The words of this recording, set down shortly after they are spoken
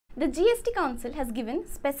The GST Council has given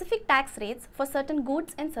specific tax rates for certain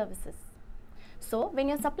goods and services. So, when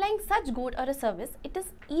you are supplying such good or a service, it is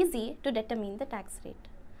easy to determine the tax rate.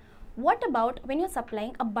 What about when you are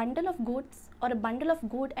supplying a bundle of goods or a bundle of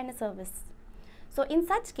good and a service? So, in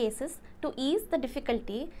such cases, to ease the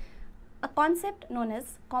difficulty, a concept known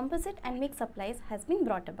as composite and mixed supplies has been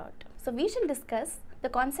brought about. So, we shall discuss the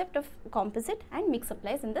concept of composite and mixed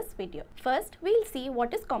supplies in this video. First, we will see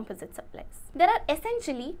what is composite supplies. There are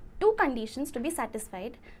essentially two conditions to be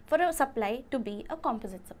satisfied for a supply to be a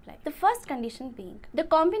composite supply. The first condition being the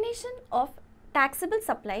combination of taxable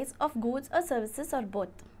supplies of goods or services or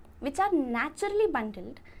both, which are naturally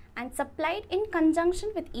bundled and supplied in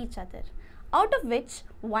conjunction with each other, out of which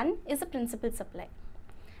one is a principal supply.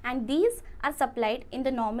 And these are supplied in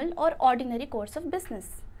the normal or ordinary course of business.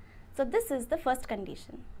 So, this is the first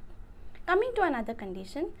condition. Coming to another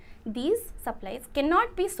condition, these supplies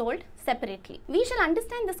cannot be sold separately. We shall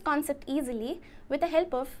understand this concept easily with the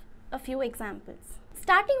help of a few examples.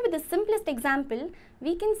 Starting with the simplest example,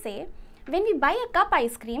 we can say when we buy a cup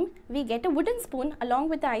ice cream, we get a wooden spoon along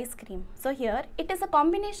with the ice cream. So, here it is a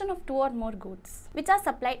combination of two or more goods which are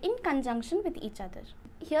supplied in conjunction with each other.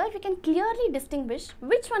 Here we can clearly distinguish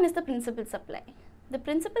which one is the principal supply. The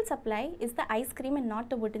principal supply is the ice cream and not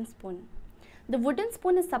the wooden spoon. The wooden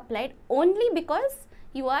spoon is supplied only because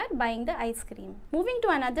you are buying the ice cream. Moving to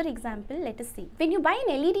another example, let us see. When you buy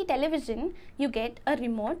an LED television, you get a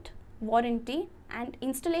remote, warranty and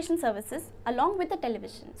installation services along with the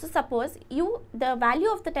television. So, suppose the value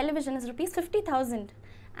of the television is rupees 50,000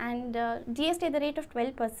 and GST at the rate of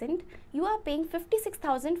 12%, you are paying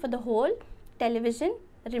 56,000 for the whole television,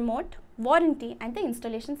 remote, warranty and the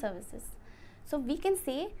installation services. So, we can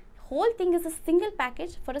say whole thing is a single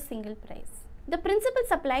package for a single price. The principal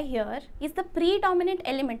supply here is the predominant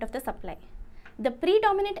element of the supply. The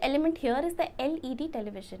predominant element here is the LED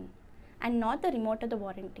television and not the remote or the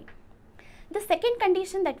warranty. The second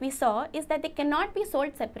condition that we saw is that they cannot be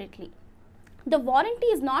sold separately. The warranty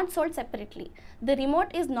is not sold separately. The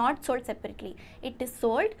remote is not sold separately. It is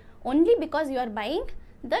sold only because you are buying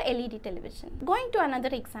the LED television. Going to another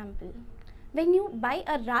example. When you buy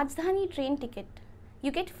a Rajdhani train ticket,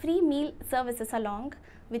 you get free meal services along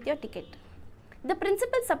with your ticket. The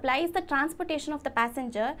principal supply is the transportation of the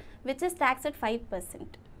passenger, which is taxed at 5%.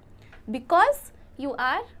 Because you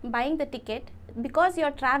are buying the ticket, because you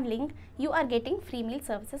are traveling, you are getting free meal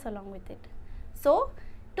services along with it. So,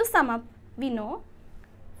 to sum up, we know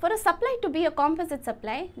for a supply to be a composite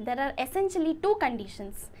supply, there are essentially two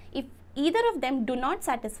conditions. If either of them do not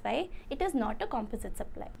satisfy, it is not a composite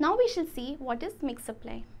supply. Now we shall see what is mixed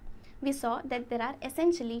supply. We saw that there are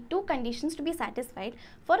essentially two conditions to be satisfied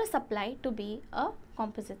for a supply to be a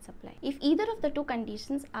composite supply. If either of the two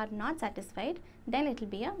conditions are not satisfied, then it will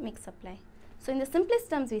be a mixed supply. So, in the simplest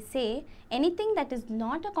terms, we say anything that is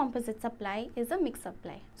not a composite supply is a mixed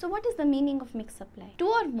supply. So, what is the meaning of mixed supply? Two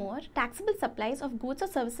or more taxable supplies of goods or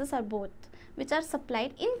services or both, which are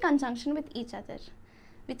supplied in conjunction with each other,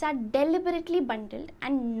 which are deliberately bundled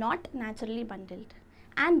and not naturally bundled,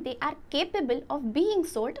 and they are capable of being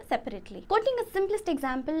sold separately. Quoting a simplest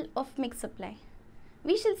example of mixed supply,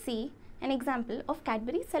 we shall see an example of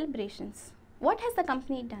Cadbury celebrations. What has the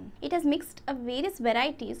company done? It has mixed various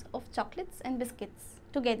varieties of chocolates and biscuits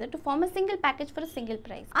together to form a single package for a single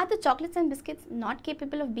price. Are the chocolates and biscuits not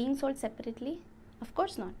capable of being sold separately? Of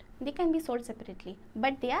course not. They can be sold separately,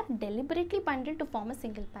 but they are deliberately bundled to form a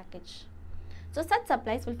single package. So, such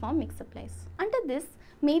supplies will form mixed supplies. Under this,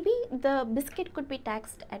 maybe the biscuit could be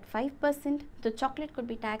taxed at 5%, the chocolate could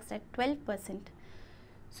be taxed at 12%.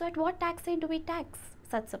 So, at what tax rate do we tax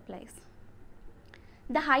such supplies?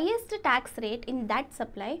 The highest tax rate in that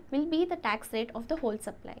supply will be the tax rate of the whole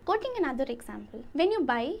supply. Quoting another example, when you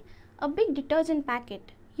buy a big detergent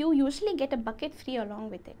packet, you usually get a bucket free along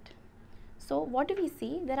with it. So, what do we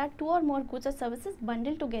see? There are two or more goods or services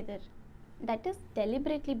bundled together. That is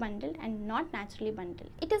deliberately bundled and not naturally bundled.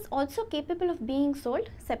 It is also capable of being sold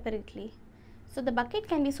separately. So, the bucket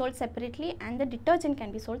can be sold separately and the detergent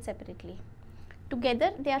can be sold separately.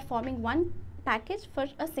 Together, they are forming one package for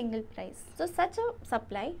a single price. So, such a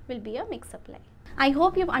supply will be a mixed supply. I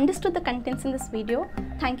hope you've understood the contents in this video.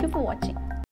 Thank you for watching.